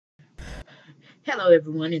Hello,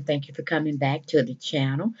 everyone, and thank you for coming back to the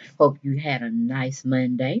channel. Hope you had a nice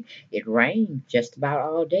Monday. It rained just about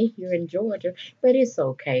all day here in Georgia, but it's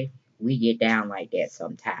okay. We get down like that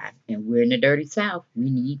sometimes, and we're in the dirty South. We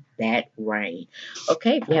need that rain.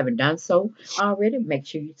 Okay, if you haven't done so already, make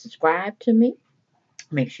sure you subscribe to me.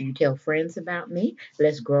 Make sure you tell friends about me.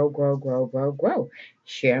 Let's grow, grow, grow, grow, grow.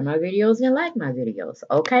 Share my videos and like my videos.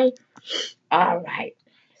 Okay? All right.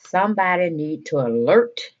 Somebody need to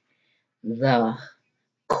alert the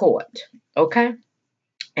court. Okay?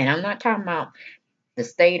 And I'm not talking about the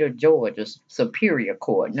state of Georgia's Superior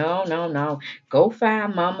Court. No, no, no. Go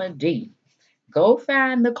find Mama D. Go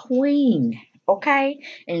find the Queen. Okay?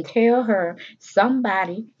 And tell her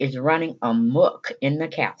somebody is running amok in the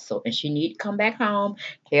castle and she need to come back home.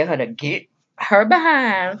 Tell her to get her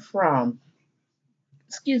behind from,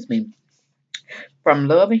 excuse me, from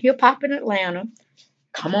Love and Hip Hop in Atlanta.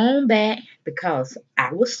 Come on back because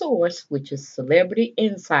our source, which is Celebrity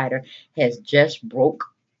Insider, has just broke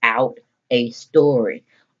out a story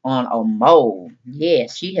on a mole.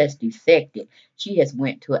 Yes, she has defected. She has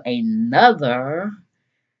went to another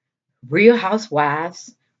Real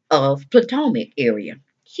Housewives of Potomac area.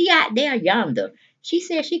 She out there yonder. She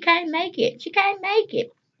said she can't make it. She can't make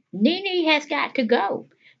it. Nene has got to go.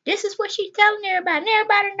 This is what she's telling everybody. And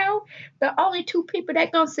everybody know the only two people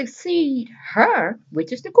that gonna succeed her,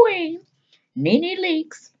 which is the queen, Nene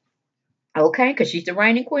Leakes, okay, because she's the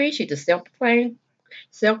reigning queen. She's the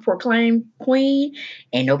self-proclaimed queen,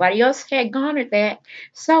 and nobody else had garnered that.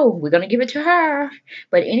 So we're gonna give it to her.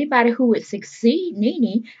 But anybody who would succeed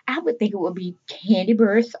Nene, I would think it would be Candy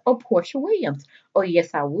Burris or Portia Williams. Oh yes,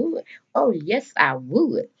 I would. Oh yes, I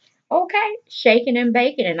would. Okay, shaking and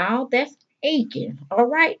baking and all that's aching. All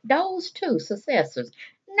right, those two successors.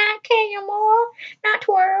 Not Kenya Moore, not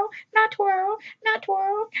twirl, not twirl, not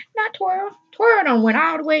twirl, not twirl. Twirl done went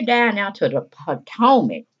all the way down now to the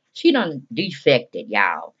Potomac. She done defected,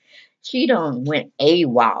 y'all. She done went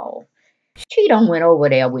AWOL. She done went over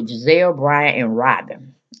there with Gizelle, Bryant, and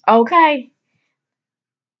Robin. Okay?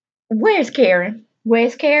 Where's Karen?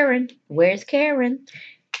 Where's Karen? Where's Karen?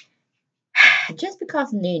 Just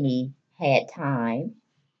because Nene had time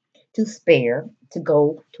to spare to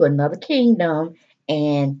go to another kingdom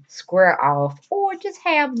and square off or just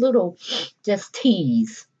have little just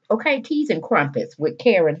teas. Okay, teas and crumpets with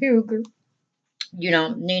Karen Huger.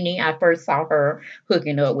 Nene, I first saw her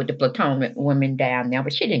hooking up with the Platonic women down there,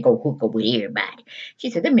 but she didn't go hook up with everybody. She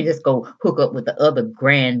said, let me just go hook up with the other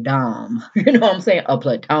grand dame. You know what I'm saying? A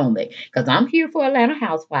Platonic. Because I'm here for Atlanta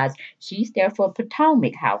Housewives. She's there for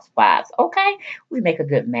Potomac Housewives. Okay? We make a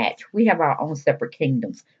good match. We have our own separate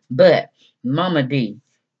kingdoms. But Mama D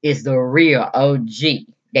is the real OG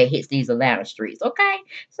that hits these Atlanta streets. Okay?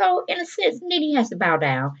 So, in a sense, Nene has to bow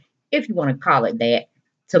down, if you want to call it that,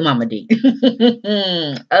 to Mama D.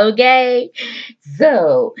 Okay?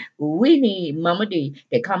 So we need Mama D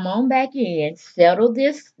to come on back in, settle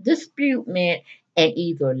this disputement, and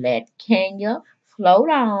either let Kenya float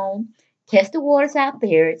on, test the waters out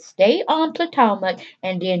there, stay on Potomac,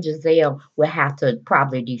 and then Gizelle will have to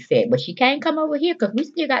probably defect. But she can't come over here because we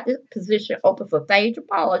still got this position open for Phaedra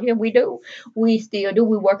Paul. Yeah, we do. We still do.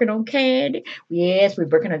 We're working on Candy. Yes, we're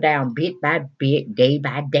breaking her down bit by bit, day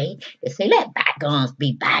by day. They say, let bygones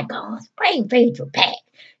be bygones. Bring Phaedra back.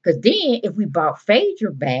 Because then, if we brought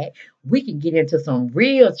Phaedra back, we can get into some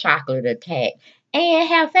real chocolate attack and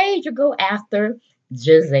have Phaedra go after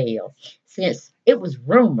Giselle. Since it was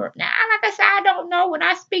rumored. Now, like I said, I don't know when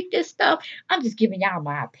I speak this stuff. I'm just giving y'all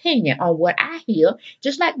my opinion on what I hear,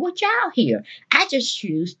 just like what y'all hear. I just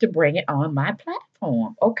choose to bring it on my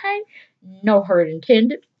platform, okay? No hurt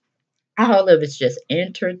intended. All of it's just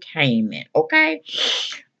entertainment, okay?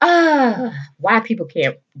 Why people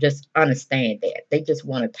can't just understand that? They just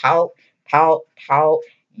want to talk, talk, talk.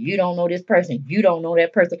 You don't know this person. You don't know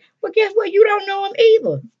that person. Well, guess what? You don't know them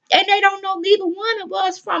either. And they don't know neither one of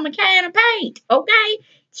us from a can of paint, okay?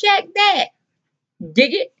 Check that.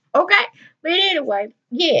 Dig it? Okay? But anyway,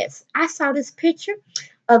 yes, I saw this picture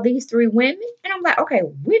of these three women, and I'm like, okay,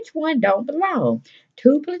 which one don't belong?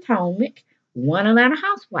 Two Platonic, one Atlanta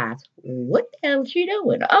Housewives. What the hell is she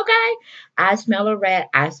doing? Okay. I smell a rat,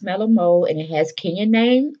 I smell a mole, and it has Kenya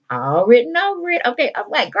name all written over it. Okay, I'm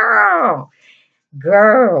like, girl,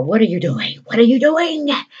 what are you doing? What are you doing?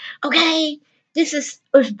 Okay. This is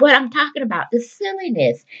what I'm talking about, the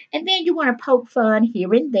silliness. And then you want to poke fun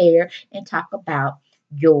here and there and talk about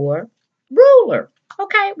your ruler,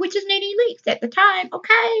 okay, which is Nene Leakes at the time,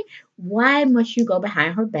 okay? Why must you go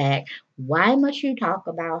behind her back? Why must you talk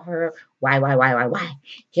about her? Why?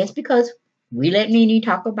 Just because we let Nene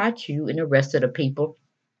talk about you and the rest of the people,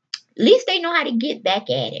 at least they know how to get back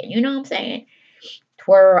at it. You know what I'm saying?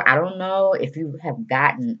 twirl. I don't know if you have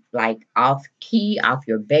gotten like off key, off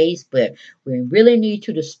your base, but we really need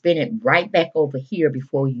you to spin it right back over here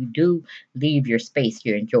before you do leave your space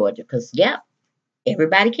here in Georgia. Because, yep,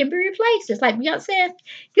 everybody can be replaced. Just like Beyonce said,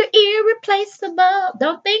 you're irreplaceable.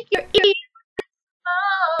 Don't think you're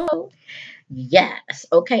irreplaceable. Yes.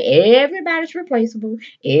 Okay. Everybody's replaceable.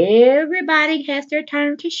 Everybody has their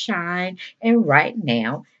time to shine. And right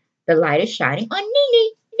now, the light is shining on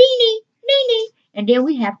Nene, Nene, Nene. And then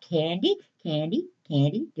we have Candy, Candy,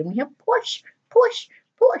 Candy. Then we have Push, Push,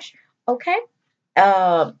 Push. Okay.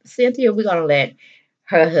 Cynthia, we're gonna let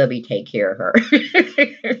her hubby take care of her.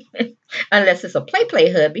 Unless it's a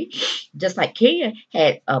play hubby, just like Kenya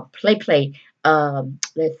had a play.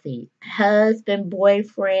 Let's see, husband,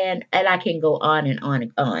 boyfriend, and I can go on and on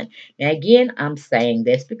and on. Now again, I'm saying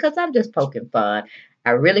this because I'm just poking fun.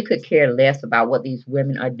 I really could care less about what these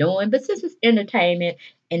women are doing, but since it's entertainment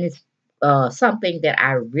and it's something that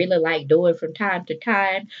I really like doing from time to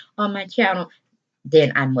time on my channel,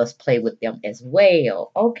 then I must play with them as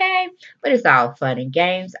well. Okay? But it's all fun and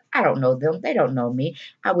games. I don't know them. They don't know me.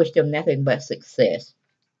 I wish them nothing but success.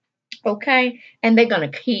 Okay? And they're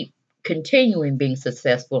going to keep continuing being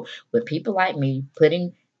successful with people like me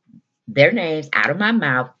putting their names out of my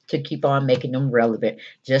mouth to keep on making them relevant,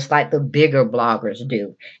 just like the bigger bloggers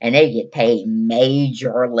do. And they get paid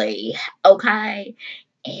majorly. Okay?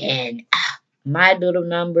 And my little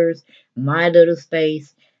numbers, my little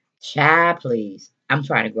space. Child, please. I'm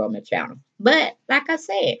trying to grow my channel. But like I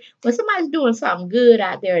said, when somebody's doing something good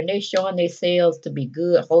out there and they're showing themselves to be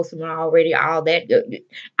good, wholesome already, all that,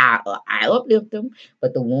 I uplift them.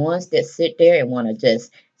 But the ones that sit there and want to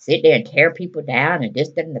just sit there and tear people down and this,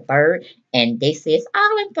 that, and the third, and they say it's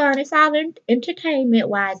all in fun, it's all in entertainment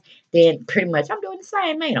wise, then pretty much I'm doing the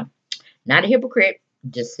same, ain't I? Not a hypocrite.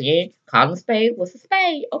 Just saying, call a spade what's a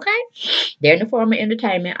spade, okay? They're in the form of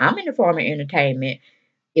entertainment. I'm in the form of entertainment.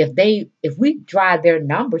 If we drive their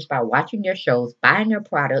numbers by watching their shows, buying their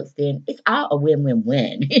products, then it's all a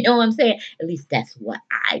win-win-win. You know what I'm saying? At least that's what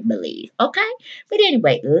I believe. Okay? But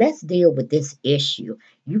anyway, let's deal with this issue.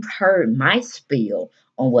 You've heard my spiel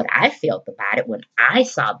on what I felt about it when I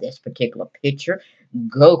saw this particular picture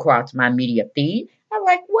go across my media feed. I'm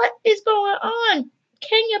like, what is going on?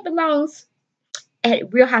 Kenya belongs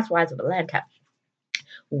at Real Housewives of Atlanta.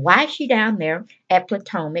 Why is she down there at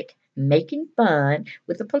Potomac making fun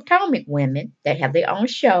with the Potomac women that have their own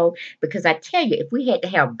show? Because I tell you, if we had to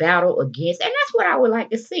have battle against, and that's what I would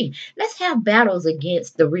like to see, let's have battles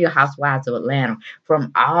against the Real Housewives of Atlanta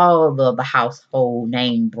from all of the household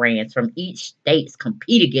name brands from each states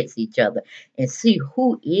compete against each other and see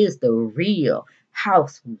who is the real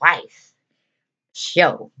housewife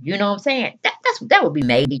show. You know what I'm saying? That would be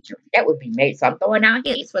major. That would be major. So I'm throwing out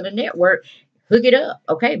hits for the network. Hook it up.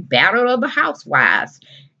 Okay. Battle of the Housewives.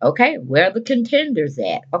 Okay. Where are the contenders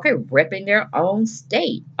at? Okay. Repping their own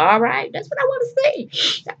state. All right. That's what I want to see.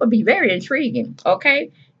 That would be very intriguing.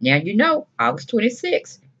 Okay. Now you know, August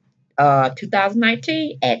 26th.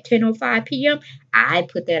 2019 at 10:05 p.m. I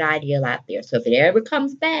put that idea out there. So if it ever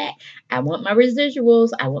comes back, I want my residuals,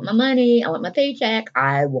 I want my money, I want my paycheck,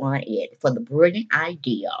 I want it for the brilliant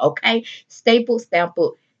idea. Okay, stapled, stamped,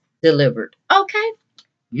 delivered. Okay,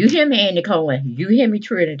 you hear me, Andy Cohen? You hear me,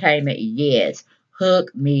 True Entertainment? Yes.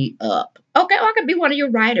 Hook me up. Okay, or I could be one of your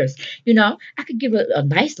writers. You know, I could give a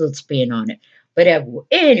nice little spin on it. But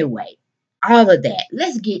anyway, all of that.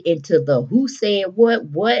 Let's get into the who said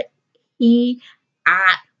what, he,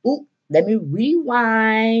 I. Oop, let me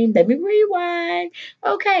rewind. Let me rewind.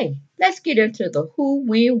 Okay, let's get into the who,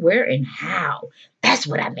 when, where, and how. That's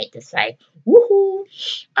what I meant to say. Woohoo.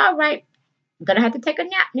 All right. I'm gonna have to take a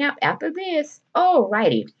nap after this.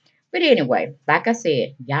 Alrighty. But anyway, like I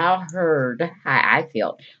said, y'all heard how I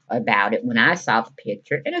felt about it when I saw the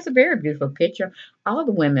picture. And it's a very beautiful picture. All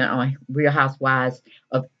the women on Real Housewives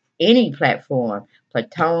of any platform,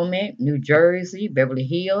 Potomac, New Jersey, Beverly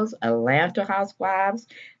Hills, Atlanta Housewives.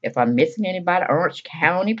 If I'm missing anybody, Orange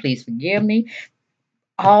County, please forgive me.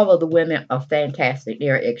 All of the women are fantastic.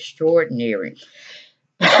 They're extraordinary.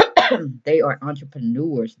 They are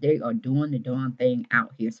entrepreneurs. They are doing the darn thing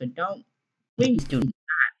out here. So don't, please do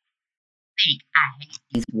think I hate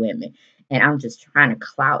these women and I'm just trying to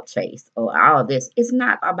clout chase or all this. It's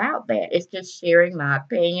not about that. It's just sharing my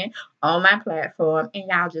opinion on my platform and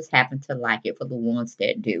y'all just happen to like it for the ones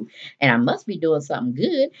that do. And I must be doing something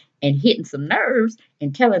good and hitting some nerves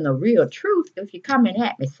and telling the real truth if you're coming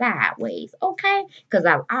at me sideways, okay? Because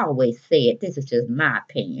I've always said this is just my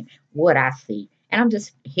opinion, what I see. And I'm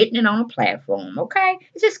just hitting it on a platform, okay?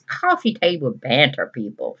 It's just coffee table banter,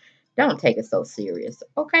 people. don't take it so serious.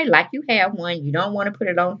 Okay, like you have one, you don't want to put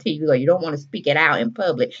it on TV or you don't want to speak it out in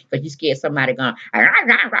public because you scared somebody going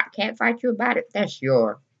can't fight you about it. That's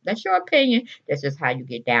your opinion. That's just how you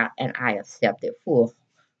get down, and I accept it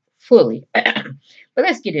fully. But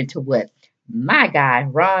let's get into what my guy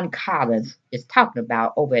Ron Collins is talking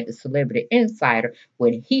about over at the Celebrity Insider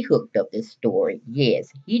when he hooked up this story. Yes,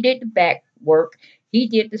 he did the back work. He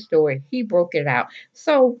did the story. He broke it out.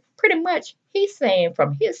 So pretty much he's saying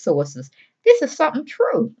from his sources, this is something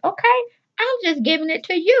true. Okay. I'm just giving it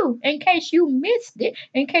to you in case you missed it,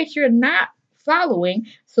 in case you're not following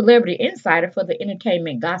Celebrity Insider for the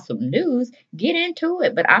entertainment gossip news. Get into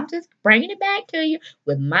it. But I'm just bringing it back to you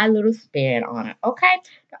with my little spin on it. Okay?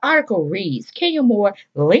 The article reads Kenya Moore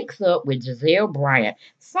links up with Gizelle Bryant.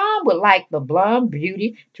 Some would like the blonde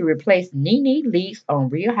beauty to replace Nene Leakes on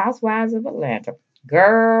Real Housewives of Atlanta.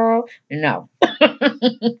 Girl, no.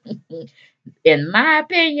 In my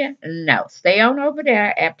opinion, no. Stay on over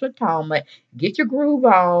there at Potomac. Get your groove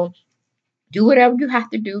on. Do whatever you have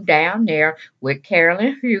to do down there with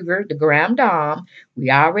Carolyn Huger, the Grand Dame.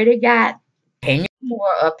 We already got Kenya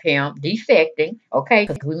Moore up him defecting, okay?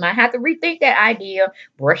 Because we might have to rethink that idea,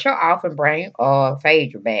 brush her off, and bring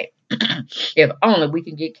Phaedra back. If only we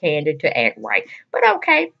can get Candy to act right. But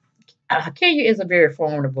okay, Kenya is a very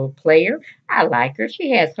formidable player. I like her.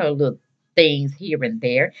 She has her little things here and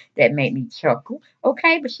there that make me chuckle.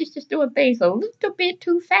 Okay, but she's just doing things a little bit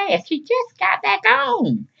too fast. She just got back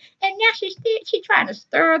on. And now she's trying to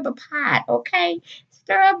stir the pot, okay?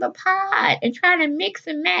 Stir the pot and try to mix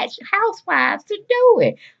and match housewives to do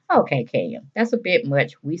it. Okay, Kenya, that's a bit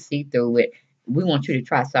much. We see through it. We want you to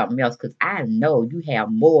try something else because I know you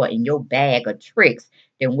have more in your bag of tricks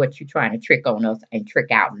than what you're trying to trick on us and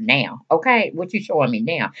trick out now. Okay? What you showing me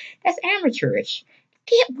now. That's amateurish.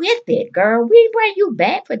 Get with it, girl. We bring you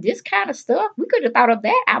back for this kind of stuff. We could have thought of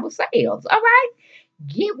that ourselves. All right?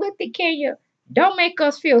 Get with it, Kenya. Don't make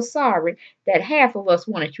us feel sorry that half of us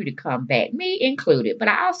wanted you to come back, me included. But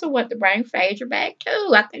I also want to bring Phaedra back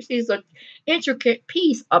too. I think she's an intricate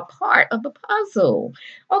piece, a part of the puzzle.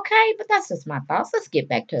 Okay, but that's just my thoughts. Let's get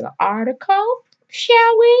back to the article,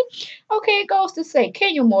 shall we? Okay, it goes to say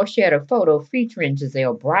Kenya Moore shared a photo featuring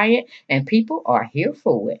Gizelle Bryant, and people are here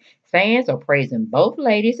for it. Fans are praising both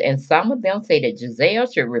ladies, and some of them say that Giselle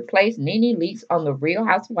should replace Nene Leakes on the Real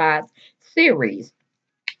Housewives series.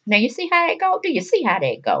 Now you see how that go? Do you see how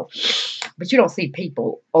that go? But you don't see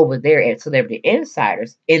people over there at Celebrity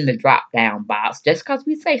Insiders in the drop down box. Just because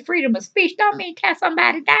we say freedom of speech don't mean tear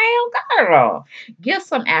somebody down, girl. Give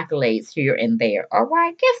some accolades here and there. All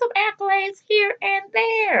right, give some accolades here and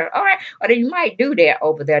there. All right, or they might do that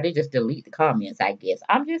over there. They just delete the comments. I guess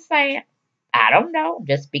I'm just saying. I don't know. I'm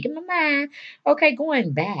just speaking my mind. Okay,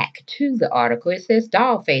 going back to the article, it says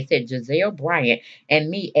Dollface said Giselle Bryant and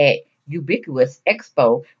me at Ubiquitous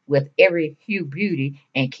Expo with every Hue Beauty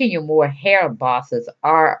and Kenya Moore hair bosses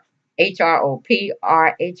are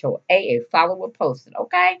HROPRHOA, a follower posted.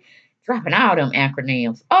 Okay, dropping all them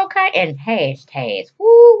acronyms. Okay, and hashtags.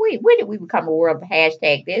 Woo wee. When did we become a world of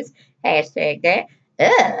hashtag this, hashtag that?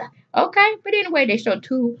 Ugh. Okay, but anyway, they show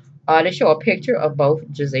two. They show a picture of both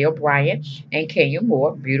Giselle Bryant and Kenya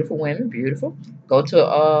Moore. Beautiful women, beautiful. Go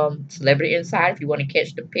to Celebrity Insider if you want to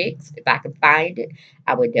catch the pics. If I can find it,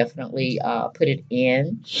 I would definitely put it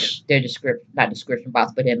in their description, not description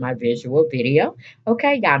box, but in my visual video.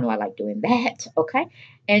 Okay, y'all know I like doing that. Okay,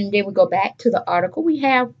 and then we go back to the article. We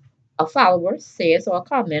have a follower says, or a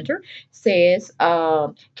commenter says,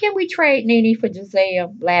 can we trade Nene for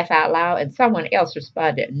Giselle? Laugh out loud. And someone else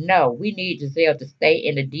responded, no, we need Giselle to stay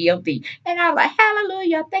in the DMV. And I was like,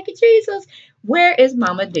 hallelujah, thank you, Jesus. Where is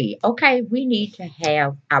Mama D? Okay, we need to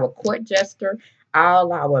have our court jester,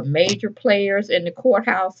 all our major players in the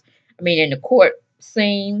courthouse, in the court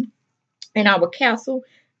scene, in our castle.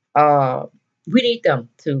 Uh, we need them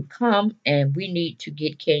to come and we need to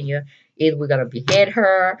get Kenya. Either we're gonna behead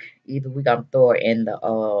her, either we're gonna throw her in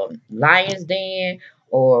the lion's den,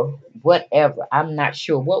 or whatever. I'm not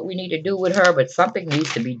sure what we need to do with her, but something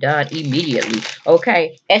needs to be done immediately.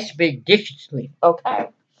 Okay, expeditiously. Okay.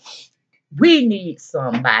 We need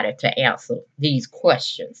somebody to answer these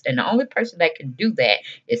questions. And the only person that can do that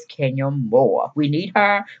is Kenya Moore. We need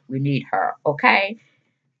her. We need her. Okay.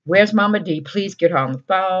 Where's Mama D? Please get her on the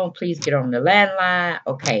phone. Please get her on the landline.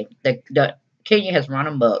 Okay, the Kenya has run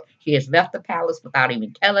amok. She has left the palace without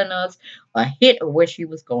even telling us a hint of where she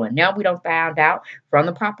was going. Now we don't find out from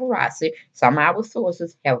the paparazzi. Some of our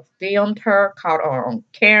sources have filmed her, caught her on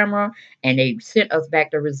camera, and they sent us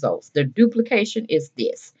back the results. The duplication is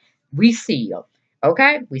this. We see her.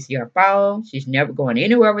 Okay, we see her phone. She's never going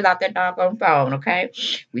anywhere without that doggone phone. Okay,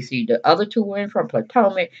 we see the other two women from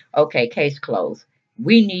Potomac. Okay, case closed.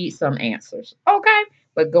 We need some answers. Okay,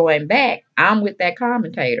 but going back, I'm with that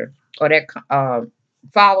commentator or that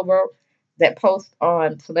follower that posts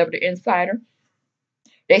on Celebrity Insider.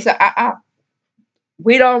 They said,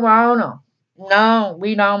 we don't want them. No,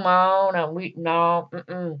 we don't want them. We no,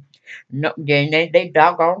 no. Then they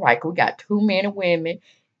doggone right. We got too many women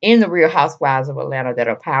in the Real Housewives of Atlanta that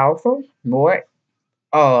are powerful, more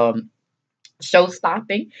um show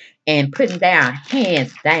stopping, and putting down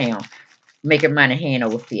hands down, making money hand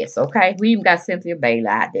over fist. Okay, we even got Cynthia Bailey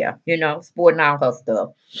out there, sporting all her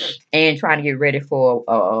stuff and trying to get ready for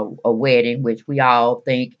a wedding, which we all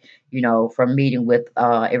think, from meeting with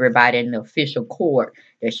everybody in the official court,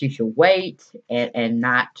 that she should wait and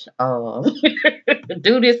not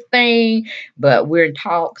do this thing. But we're in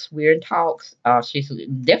talks. We're in talks. She's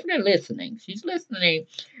definitely listening. She's listening.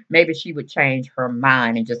 Maybe she would change her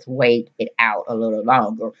mind and just wait it out a little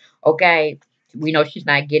longer. Okay. We know she's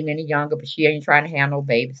not getting any younger, but she ain't trying to have no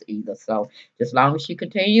babies either. So just as long as she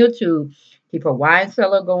continue to keep her wine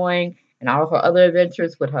cellar going and all her other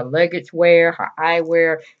adventures with her luggage wear, her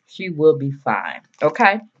eyewear, she will be fine.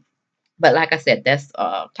 Okay? But like I said, that's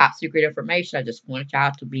top secret information. I just wanted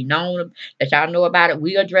y'all to be known that y'all know about it.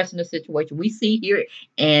 We are addressing the situation. We see here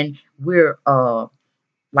and we're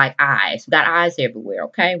like eyes. We got eyes everywhere,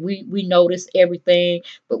 okay? We notice everything,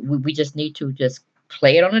 but we just need to just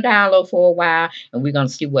play it on the down low for a while, and we're gonna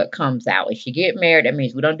see what comes out. If she get married, that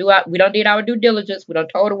means we don't did our due diligence. We don't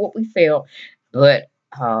told her what we felt, but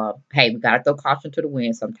hey, we gotta throw caution to the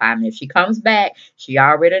wind sometime. And if she comes back, she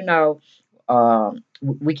already know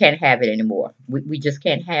we can't have it anymore. We just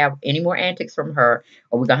can't have any more antics from her,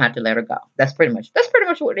 or we're gonna have to let her go. That's pretty much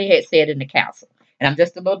what they had said in the council. And I'm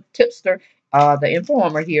just a little tipster, the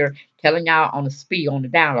informer here, telling y'all on the spiel on the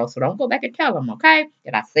download. So don't go back and tell them, okay,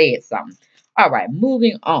 that I said something. All right,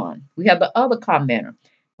 moving on. We have the other commenter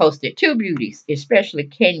posted two beauties, especially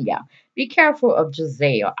Kenya. Be careful of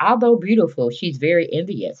Gizelle. Although beautiful, she's very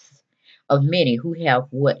envious of many who have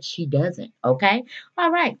what she doesn't. Okay.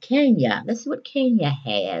 All right, Kenya. Let's see what Kenya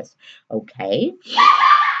has. Okay.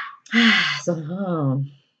 So,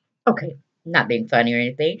 okay, not being funny or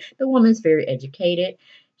anything. The woman's very educated.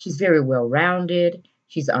 She's very well rounded.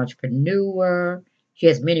 She's an entrepreneur. She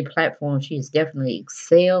has many platforms she has definitely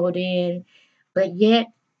excelled in. But yet,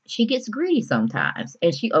 she gets greedy sometimes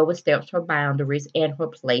and she oversteps her boundaries and her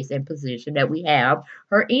place and position that we have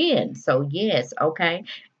her in. So, yes, okay.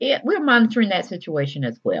 We're monitoring that situation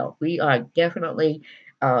as well. We are definitely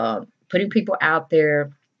putting people out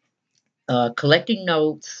there, collecting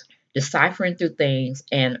notes, deciphering through things,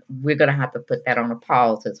 and we're going to have to put that on a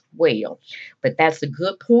pause as well. But that's a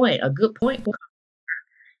good point. A good point.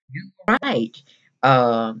 You're right.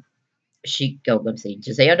 Um, let me see.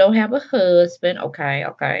 Giselle don't have a husband. Okay,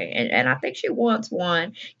 okay, and I think she wants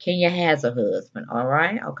one. Kenya has a husband. All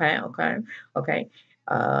right. Okay, okay, okay.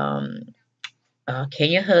 Um,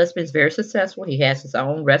 Kenya husband's very successful. He has his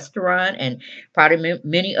own restaurant and probably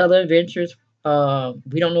many other ventures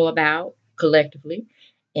we don't know about collectively.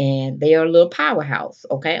 And they are a little powerhouse.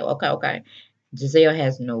 Okay, okay, okay. Giselle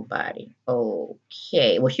has nobody.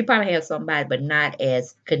 Okay. Well, she probably has somebody, but not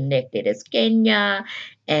as connected as Kenya.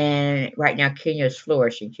 And right now, Kenya is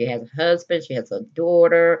flourishing. She has a husband. She has a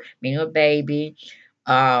daughter, meaning a baby.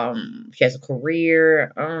 She has a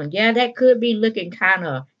career. Yeah, that could be looking kind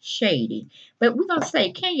of shady. But we're gonna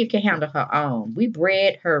say Kenya can handle her own. We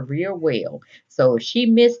bred her real well. So if she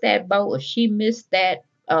missed that boat, if she missed that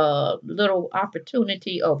little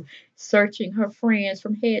opportunity of searching her friends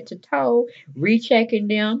from head to toe, rechecking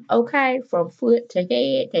them, okay, from foot to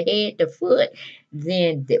head to foot,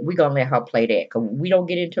 then we're gonna let her play that. Cause we don't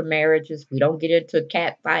get into marriages, we don't get into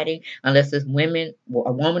cat fighting unless it's a woman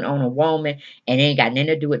on a woman, and it ain't got nothing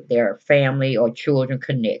to do with their family or children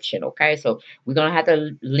connection. Okay, so we're gonna have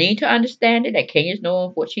to lean to understanding that Kenya's knowing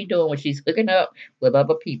what she's doing when she's hooking up with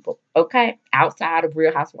other people. Okay, outside of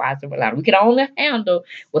Real Housewives of Atlanta, we can only handle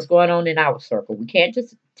what's going on in our circle. We can't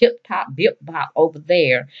just tip top bip bop over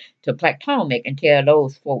there to Potomac and tell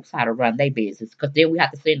those folks how to run their business. Because then we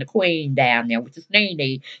have to send the queen down there, which is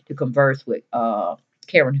Nene, to converse with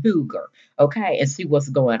Karen Hooger, okay, and see what's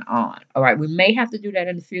going on. All right, we may have to do that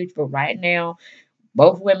in the future, but right now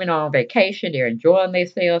both women are on vacation. They're enjoying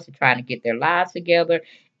themselves. They're trying to get their lives together.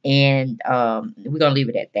 And we're going to leave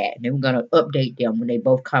it at that. And then we're going to update them when they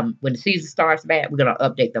both come. When the season starts back, we're going to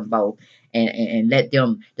update them both and let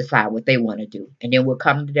them decide what they want to do. And then we'll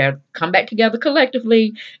come back together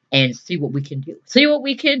collectively and see what we can do. See what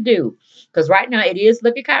we can do. Because right now it is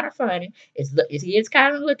looking kind of funny. It is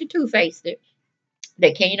kind of looking two-faced.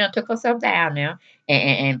 that Kenya took herself down there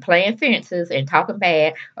and playing fences and talking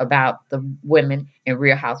bad about the women in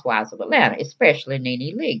Real Housewives of Atlanta, especially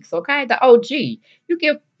Nene Leakes. Okay, the OG. You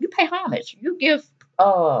pay homage. You give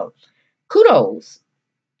kudos.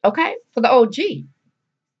 Okay, for the OG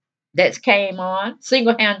that came on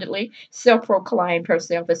single handedly, self proclaimed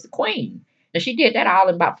herself as the queen. And she did that all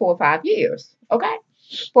in about 4 or 5 years. Okay,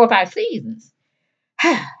 4 or 5 seasons.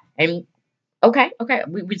 And okay.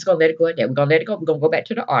 We just gonna let it go at that. We're gonna let it go. We're gonna go back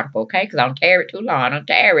to the article, okay? Because I don't tear it too long. I don't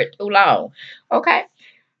tear it too long. Okay.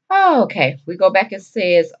 Oh, okay. We go back and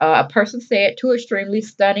says a person said two extremely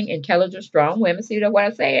stunning, intelligent, strong women. See that what I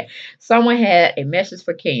said? Someone had a message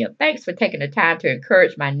for Kenya. Thanks for taking the time to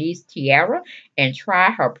encourage my niece Tiara and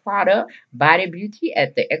try her product, Body Beauty,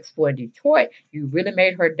 at the expo in Detroit. You really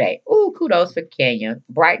made her day. Ooh, kudos for Kenya.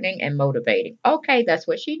 Brightening and motivating. Okay, that's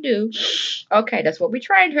what she do. Okay, that's what we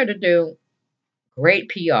trained her to do. Great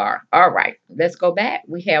PR. All right, let's go back.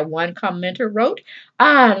 We have one commenter wrote,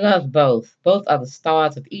 I love both. Both are the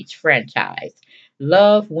stars of each franchise.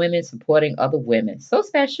 Love women supporting other women. So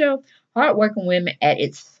special. Hardworking women at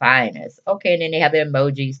its finest. Okay, and then they have the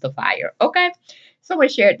emojis to fire. Okay, someone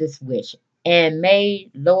shared this wish. And may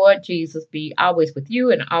Lord Jesus be always with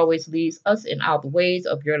you and always leads us in all the ways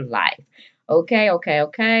of your life. Okay.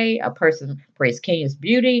 A person praised Kenya's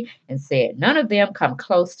beauty and said, none of them come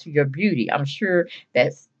close to your beauty. I'm sure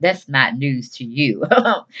that's not news to you.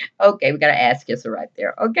 Okay, we gotta ask this right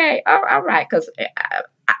there. Okay, all right, because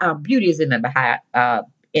beauty is in the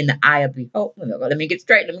eye of the beholder. Let me get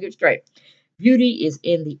straight. Beauty is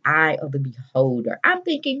in the eye of the beholder. I'm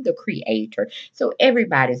thinking the creator. So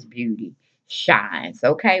everybody's beauty shines.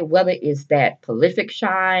 Okay, whether it's that prolific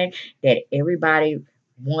shine that everybody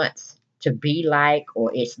wants to be like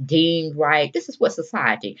or it's deemed right. This is what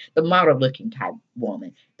society, the model looking type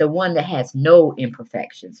woman, the one that has no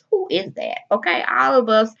imperfections. Who is that? Okay, all of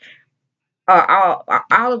us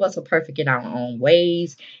are perfect in our own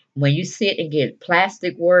ways. When you sit and get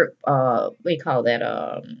plastic work, what do you call that?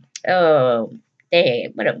 What am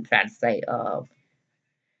I trying to say?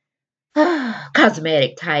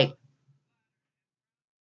 Cosmetic type,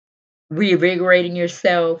 reinvigorating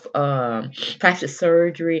yourself, plastic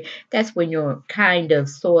surgery. That's when you're kind of,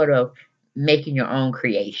 sort of making your own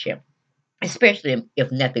creation. Especially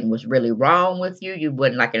if nothing was really wrong with you, you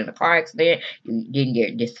wouldn't like it in a car accident, you didn't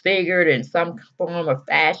get disfigured in some form of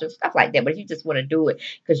fashion, stuff like that. But if you just want to do it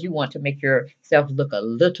because you want to make yourself look a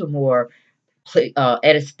little more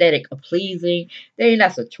aesthetic pleasing, then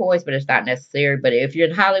that's a choice, but it's not necessary. But if you're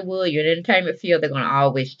in Hollywood, you're in the entertainment field, they're going to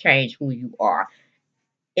always change who you are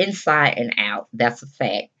inside and out. That's a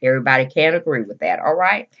fact. Everybody can't agree with that, all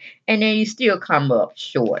right? And then you still come up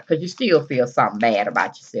short because you still feel something bad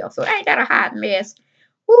about yourself. So ain't that a hot mess?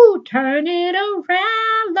 Ooh, turn it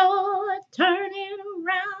around, Lord, turn it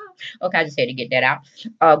around. Okay, I just had to get that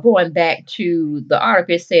out. Going back to the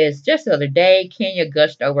article, it says just the other day, Kenya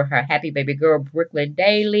gushed over her happy baby girl, Brooklyn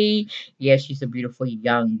Daly. Yes, she's a beautiful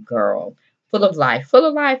young girl, full of life, full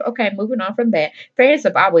of life. Okay, moving on from that. Fans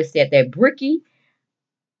have always said that Bricky,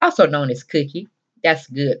 also known as Cookie. That's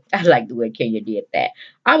good. I like the way Kenya did that.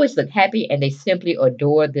 I always look happy, and they simply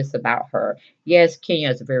adore this about her. Yes, Kenya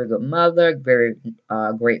is a very good mother, very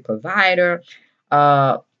great provider.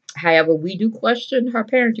 Uh, However, we do question her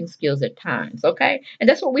parenting skills at times, okay? And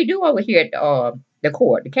that's what we do over here at the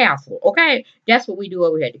court, the castle, okay? That's what we do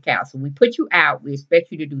over here at the castle. We put you out. We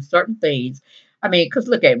expect you to do certain things. I mean, because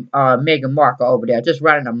look at Meghan Markle over there just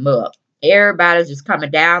running amok. Everybody's just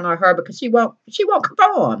coming down on her because she won't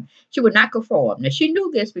conform. She would not conform. Now she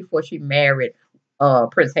knew this before she married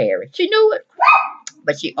Prince Harry. She knew it,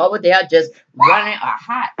 but she over there just running a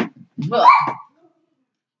hot muck.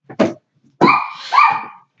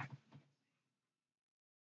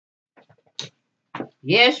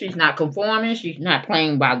 Yes, she's not conforming. She's not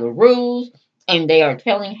playing by the rules, and they are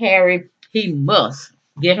telling Harry he must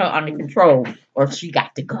get her under control or she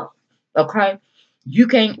got to go. Okay, you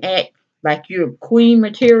can't act like you're queen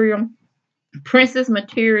material, princess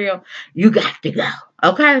material. You got to go.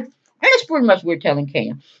 Okay? And that's pretty much what we're telling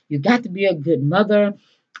Cam. You got to be a good mother,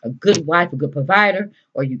 a good wife, a good provider,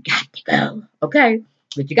 or you got to go. Okay?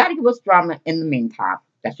 But you got to give us drama in the meantime.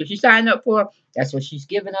 That's what she signed up for. That's what she's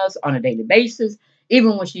giving us on a daily basis,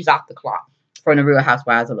 even when she's off the clock from the Real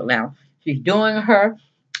Housewives of Atlanta. She's doing her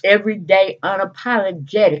every day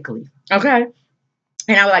unapologetically. Okay?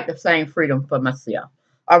 And I would like the same freedom for myself.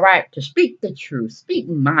 All right, to speak the truth, speak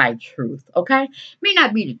my truth. Okay, may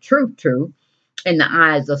not be the truth in the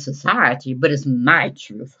eyes of society, but it's my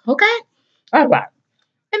truth. Okay, all right,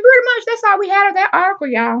 and pretty much that's all we had of that article,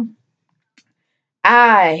 y'all.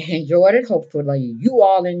 I enjoyed it. Hopefully you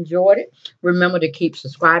all enjoyed it. Remember to keep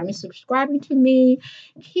subscribing to me.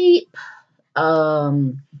 Keep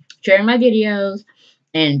sharing my videos.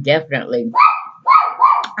 And definitely,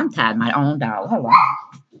 I'm tired of my own dog. Hold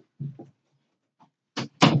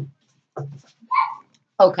on.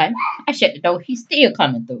 Okay, I shut the door. He's still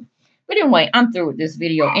coming through. But anyway, I'm through with this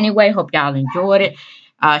video anyway. Hope y'all enjoyed it.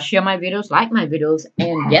 Share my videos, like my videos,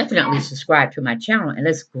 and definitely subscribe to my channel. And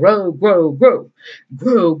let's grow, grow, grow,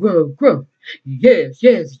 grow, grow, grow. Yes,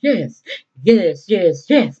 yes, yes, yes, yes,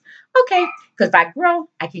 yes. Okay, because if I grow,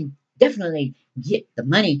 I can definitely get the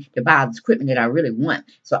money to buy the equipment that I really want.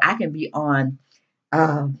 So I can be on,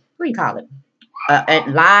 what do you call it?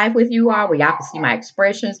 Live with you all where y'all can see my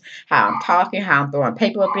expressions, how I'm talking, how I'm throwing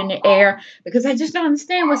paper up in the air, because I just don't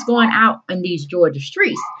understand what's going out in these Georgia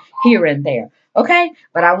streets here and there. Okay,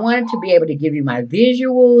 but I wanted to be able to give you my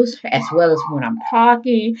visuals as well as when I'm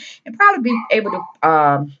talking, and probably be able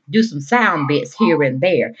to do some sound bits here and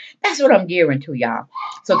there. That's what I'm gearing to, y'all.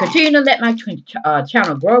 So continue to let my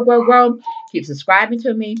channel grow, grow, grow. Keep subscribing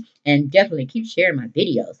to me, and definitely keep sharing my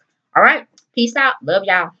videos. All right, peace out. Love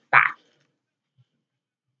y'all.